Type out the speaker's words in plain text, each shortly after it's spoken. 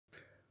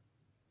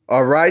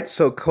All right,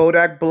 so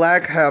Kodak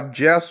Black have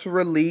just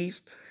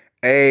released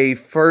a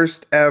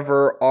first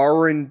ever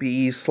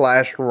R&B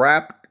slash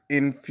rap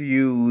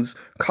infused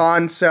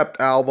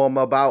concept album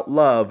about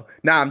love.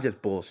 Nah, I'm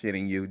just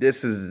bullshitting you.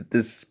 This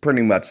is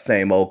pretty much the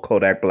same old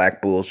Kodak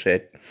Black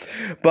bullshit.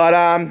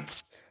 But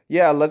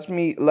yeah, let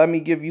me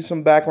give you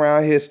some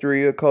background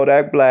history of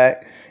Kodak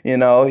Black.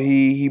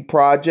 He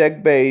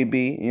Project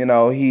Baby.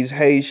 He's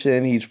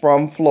Haitian. He's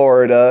from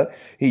Florida.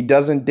 He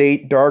doesn't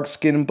date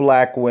dark-skinned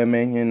black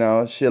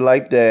women. Shit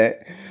like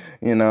that.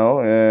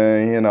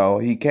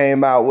 He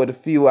came out with a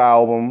few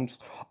albums.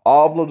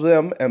 All of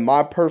them, in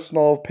my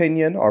personal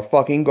opinion, are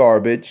fucking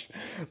garbage.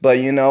 But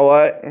you know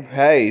what?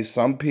 Hey,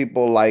 some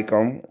people like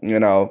him.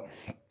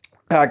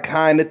 I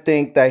kind of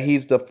think that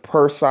he's the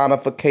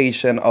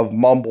personification of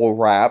mumble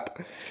rap,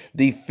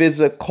 the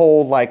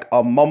physical, like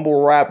a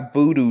mumble rap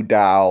voodoo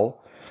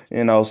doll,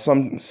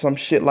 some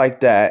shit like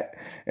that.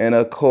 And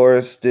of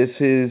course,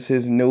 this is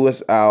his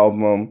newest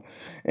album,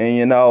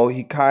 and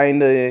he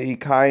kind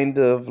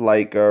of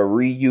like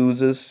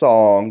reuses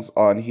songs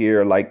on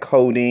here, like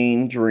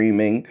Codeine,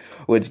 Dreaming,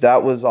 which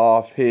that was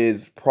off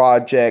his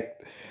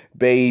Project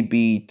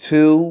Baby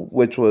 2,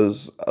 which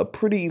was a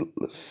pretty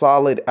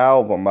solid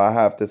album, I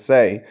have to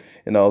say.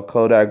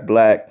 Kodak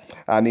Black,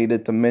 I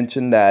needed to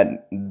mention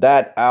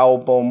that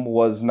album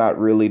was not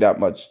really that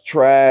much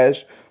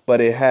trash, but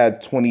it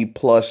had 20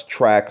 plus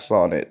tracks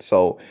on it.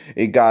 So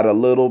it got a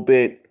little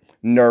bit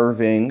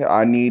nerving.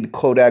 I need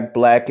Kodak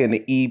Black in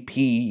an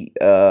EP,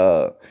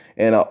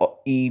 and a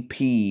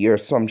EP or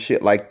some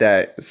shit like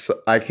that. So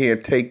I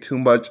can't take too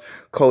much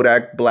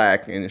Kodak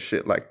Black and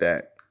shit like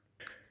that.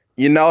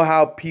 You know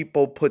how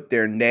people put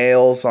their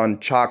nails on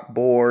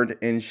chalkboard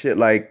and shit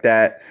like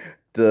that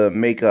to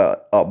make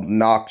a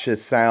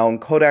obnoxious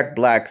sound? Kodak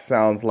Black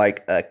sounds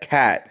like a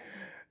cat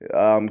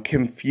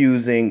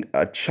confusing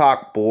a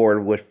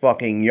chalkboard with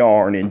fucking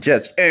yarn and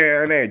just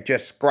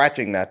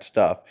scratching that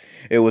stuff.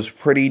 It was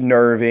pretty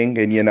nerving,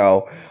 and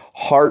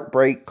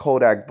Heartbreak,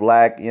 Kodak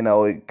Black,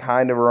 it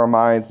kind of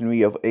reminds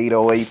me of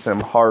 808s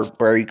and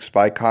Heartbreaks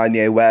by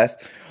Kanye West.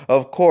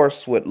 Of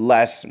course, with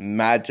less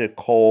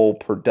magical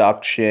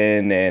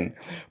production and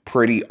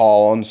pretty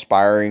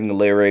awe-inspiring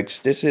lyrics.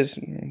 This is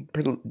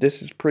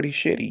pretty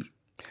shitty.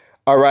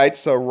 All right,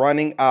 so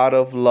Running Out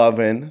of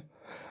Lovin'.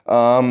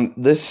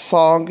 This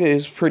song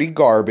is pretty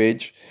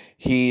garbage.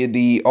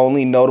 The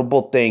only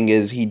notable thing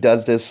is he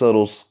does this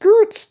little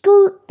skirt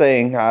skirt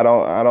thing. I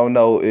don't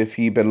know if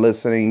he been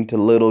listening to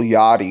Lil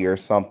Yachty or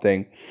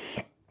something.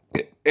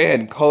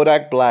 And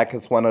Kodak Black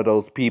is one of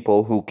those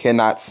people who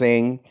cannot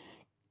sing.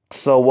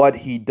 So what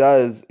he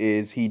does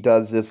is he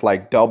does this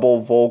like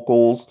double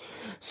vocals.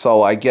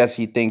 So I guess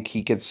he think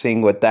he could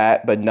sing with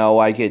that, but no,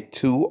 I get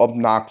two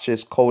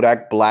obnoxious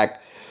Kodak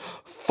Black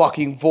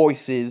fucking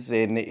voices,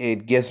 and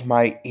it gives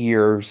my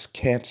ears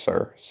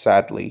cancer,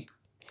 sadly.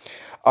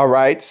 All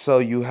right, so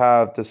you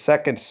have the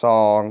second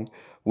song,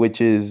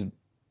 which is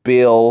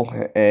Bill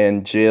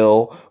and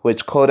Jill,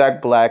 which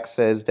Kodak Black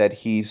says that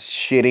he's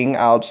shitting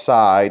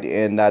outside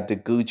and that the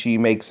Gucci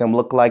makes him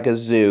look like a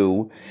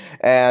zoo,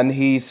 and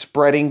he's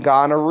spreading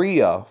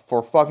gonorrhea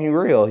for fucking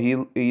real. He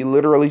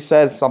literally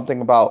says something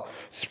about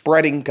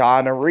spreading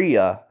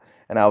gonorrhea,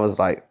 and I was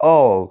like,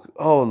 oh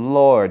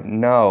Lord,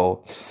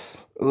 no.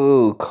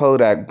 Ooh,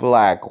 Kodak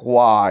Black,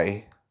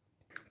 why?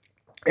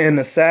 And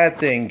the sad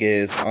thing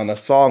is, on a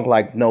song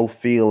like No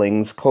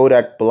Feelings,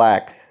 Kodak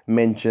Black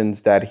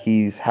mentions that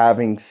he's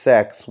having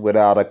sex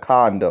without a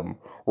condom,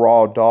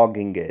 raw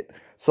dogging it.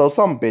 So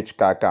some bitch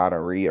got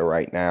gonorrhea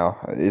right now.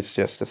 It's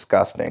just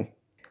disgusting.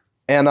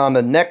 And on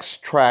the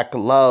next track,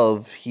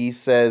 Love, he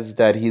says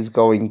that he's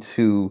going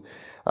to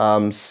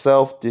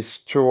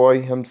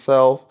self-destroy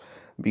himself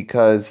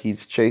because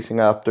he's chasing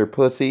after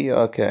pussy.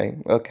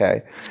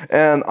 Okay.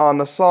 And on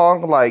the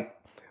song like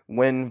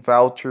When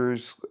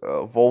Vultures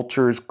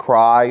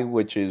Cry,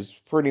 which is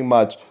pretty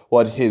much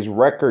what his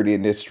record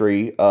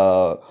industry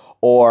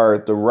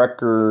or the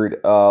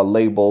record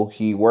label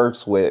he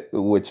works with,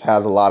 which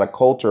has a lot of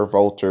culture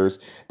vultures,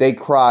 they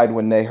cried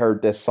when they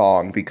heard this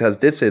song because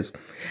this is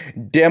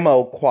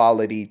demo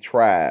quality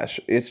trash.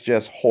 It's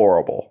just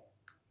horrible.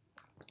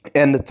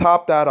 And to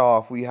top that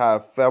off, we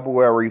have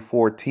February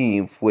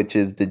 14th, which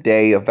is the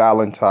day of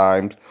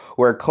Valentine's,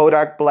 where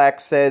Kodak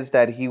Black says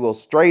that he will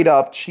straight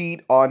up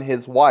cheat on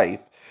his wife.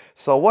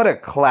 So what a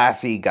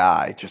classy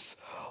guy. Just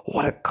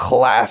what a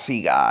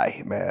classy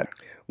guy, man.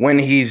 When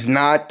he's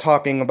not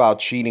talking about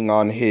cheating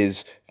on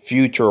his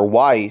future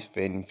wife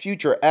and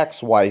future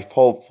ex-wife,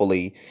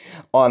 hopefully,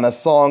 on a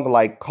song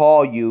like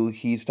Call You,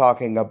 he's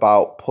talking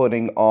about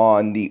putting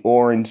on the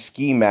orange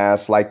ski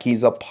mask like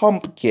he's a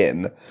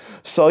pumpkin.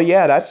 So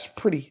yeah, that's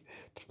pretty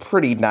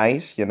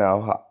nice,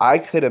 I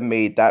could have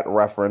made that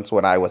reference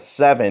when I was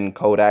 7,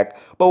 Kodak,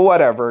 but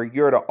whatever,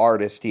 you're the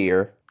artist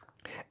here.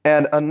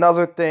 And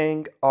another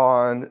thing,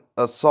 on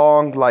a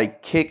song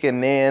like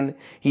Kickin' In,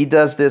 he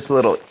does this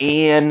little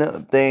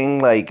in thing,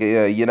 like,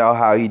 you know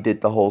how he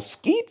did the whole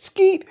skeet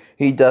skeet?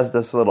 He does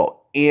this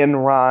little in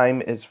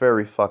rhyme. It's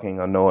very fucking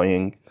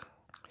annoying.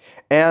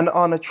 And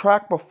on a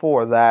track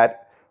before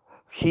that,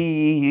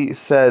 he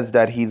says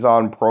that he's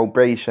on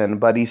probation,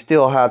 but he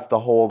still has to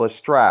hold a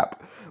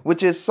strap,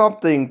 which is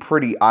something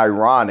pretty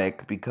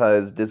ironic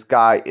because this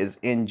guy is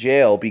in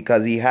jail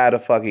because he had a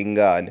fucking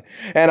gun.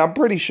 And I'm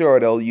pretty sure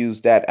they'll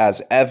use that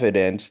as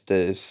evidence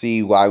to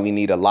see why we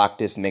need to lock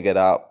this nigga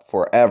up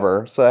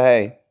forever. So,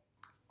 hey,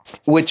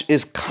 which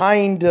is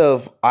kind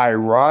of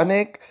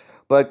ironic.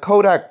 But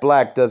Kodak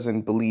Black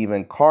doesn't believe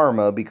in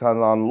karma because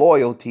on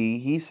loyalty,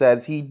 he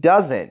says he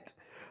doesn't.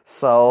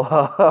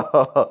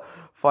 So,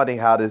 funny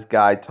how this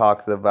guy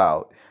talks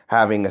about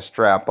having a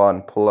strap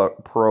on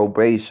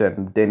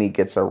probation. Then he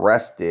gets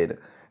arrested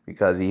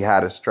because he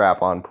had a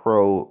strap on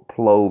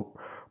probation.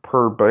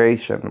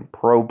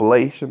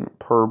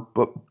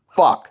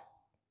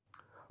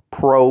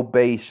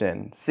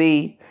 Probation.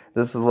 See,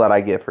 this is what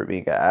I get for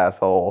being an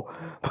asshole.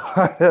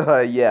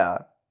 But,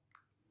 yeah.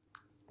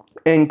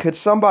 And could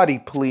somebody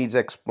please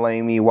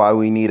explain me why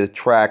we need a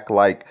track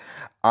like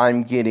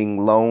I'm Getting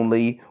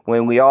Lonely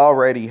when we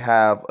already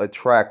have a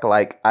track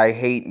like I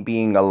Hate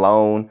Being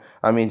Alone?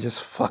 I mean,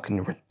 just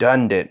fucking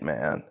redundant,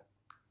 man.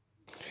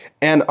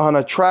 And on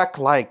a track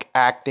like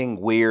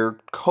Acting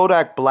Weird,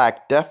 Kodak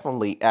Black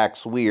definitely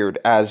acts weird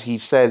as he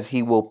says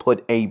he will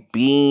put a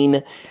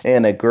bean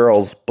in a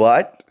girl's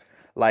butt.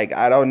 Like,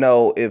 I don't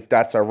know if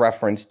that's a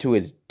reference to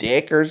his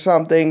dick or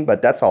something,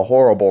 but that's a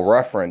horrible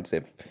reference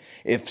if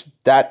it's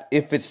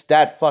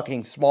that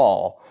fucking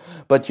small.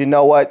 But you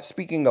know what?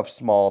 Speaking of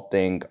small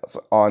things,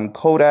 on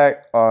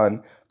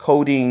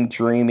Codeine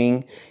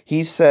Dreaming,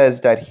 he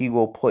says that he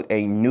will put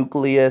a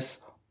nucleus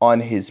on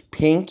his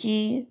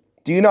pinky.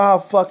 Do you know how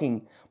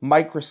fucking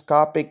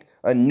microscopic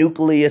a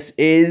nucleus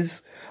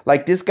is?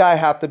 Like, this guy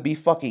have to be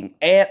fucking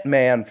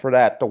Ant-Man for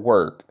that to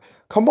work.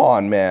 Come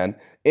on, man.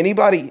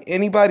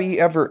 Anybody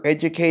ever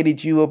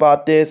educated you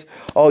about this?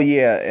 Oh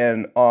yeah,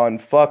 and on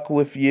Fuck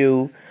With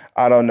You,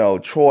 I don't know,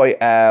 Troy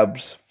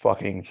Abs,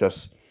 fucking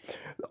just,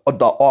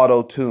 the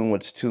auto-tune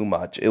was too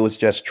much. It was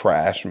just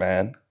trash,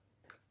 man.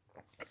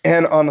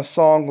 And on a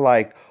song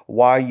like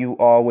Why You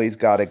Always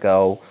Gotta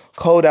Go,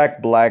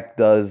 Kodak Black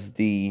does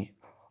the,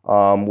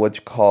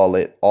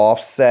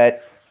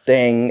 offset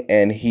thing,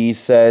 and he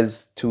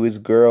says to his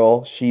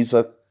girl, she's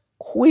a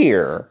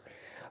queer,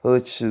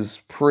 which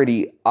is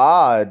pretty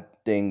odd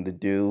thing to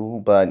do,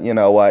 but you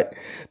know what,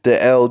 the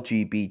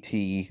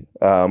LGBT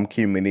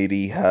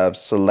community have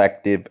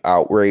selective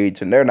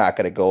outrage and they're not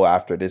gonna go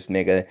after this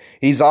nigga.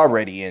 He's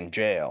already in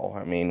jail.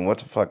 I mean, what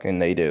the fuck can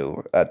they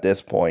do at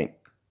this point?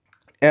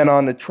 And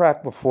on the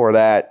track before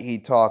that, he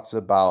talks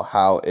about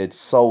how it's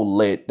so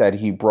lit that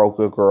he broke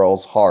a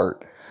girl's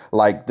heart.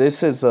 Like,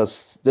 this is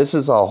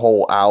a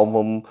whole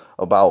album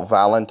about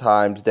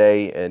Valentine's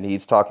Day, and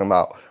he's talking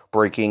about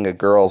breaking a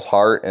girl's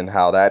heart and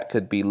how that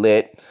could be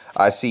lit.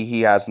 I see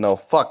he has no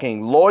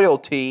fucking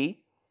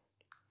loyalty.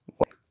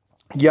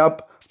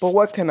 Yup, but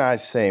what can I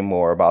say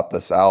more about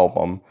this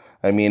album?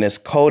 I mean, it's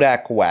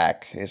Kodak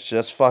whack. It's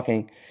just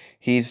fucking,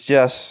 he's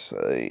just,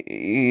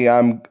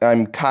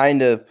 I'm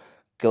kind of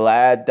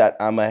glad that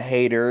I'm a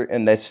hater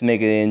and this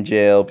nigga in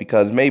jail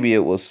because maybe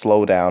it will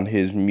slow down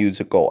his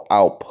musical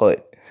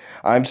output.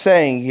 I'm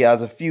saying he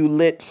has a few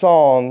lit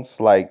songs,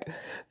 like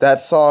that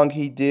song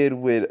he did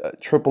with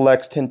Triple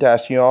X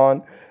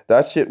Tentacion.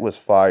 That shit was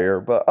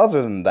fire. But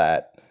other than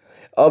that,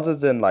 other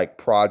than like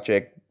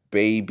Project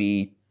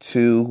Baby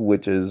 2,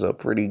 which is a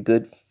pretty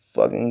good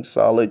fucking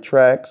solid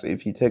tracks,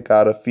 if you take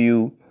out a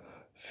few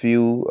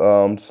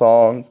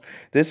songs,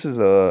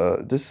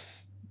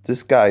 this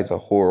guy's a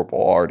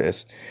horrible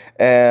artist,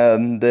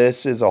 and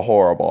this is a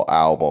horrible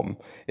album.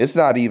 It's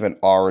not even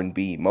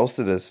R&B. Most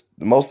of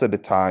the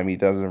time, he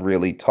doesn't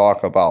really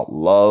talk about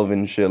love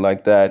and shit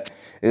like that.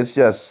 It's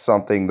just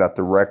something that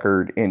the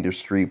record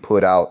industry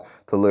put out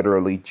to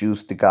literally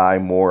juice the guy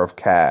more of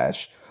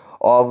cash.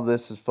 All of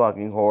this is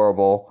fucking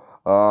horrible.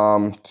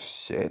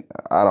 Shit,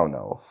 I don't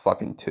know.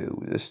 Fucking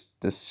two. This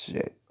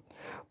shit.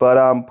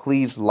 But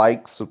please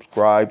like,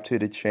 subscribe to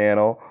the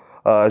channel,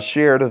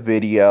 share the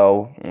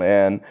video,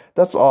 and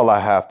that's all I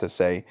have to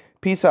say.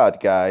 Peace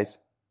out, guys.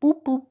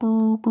 Boop, boop,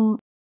 boop, boop.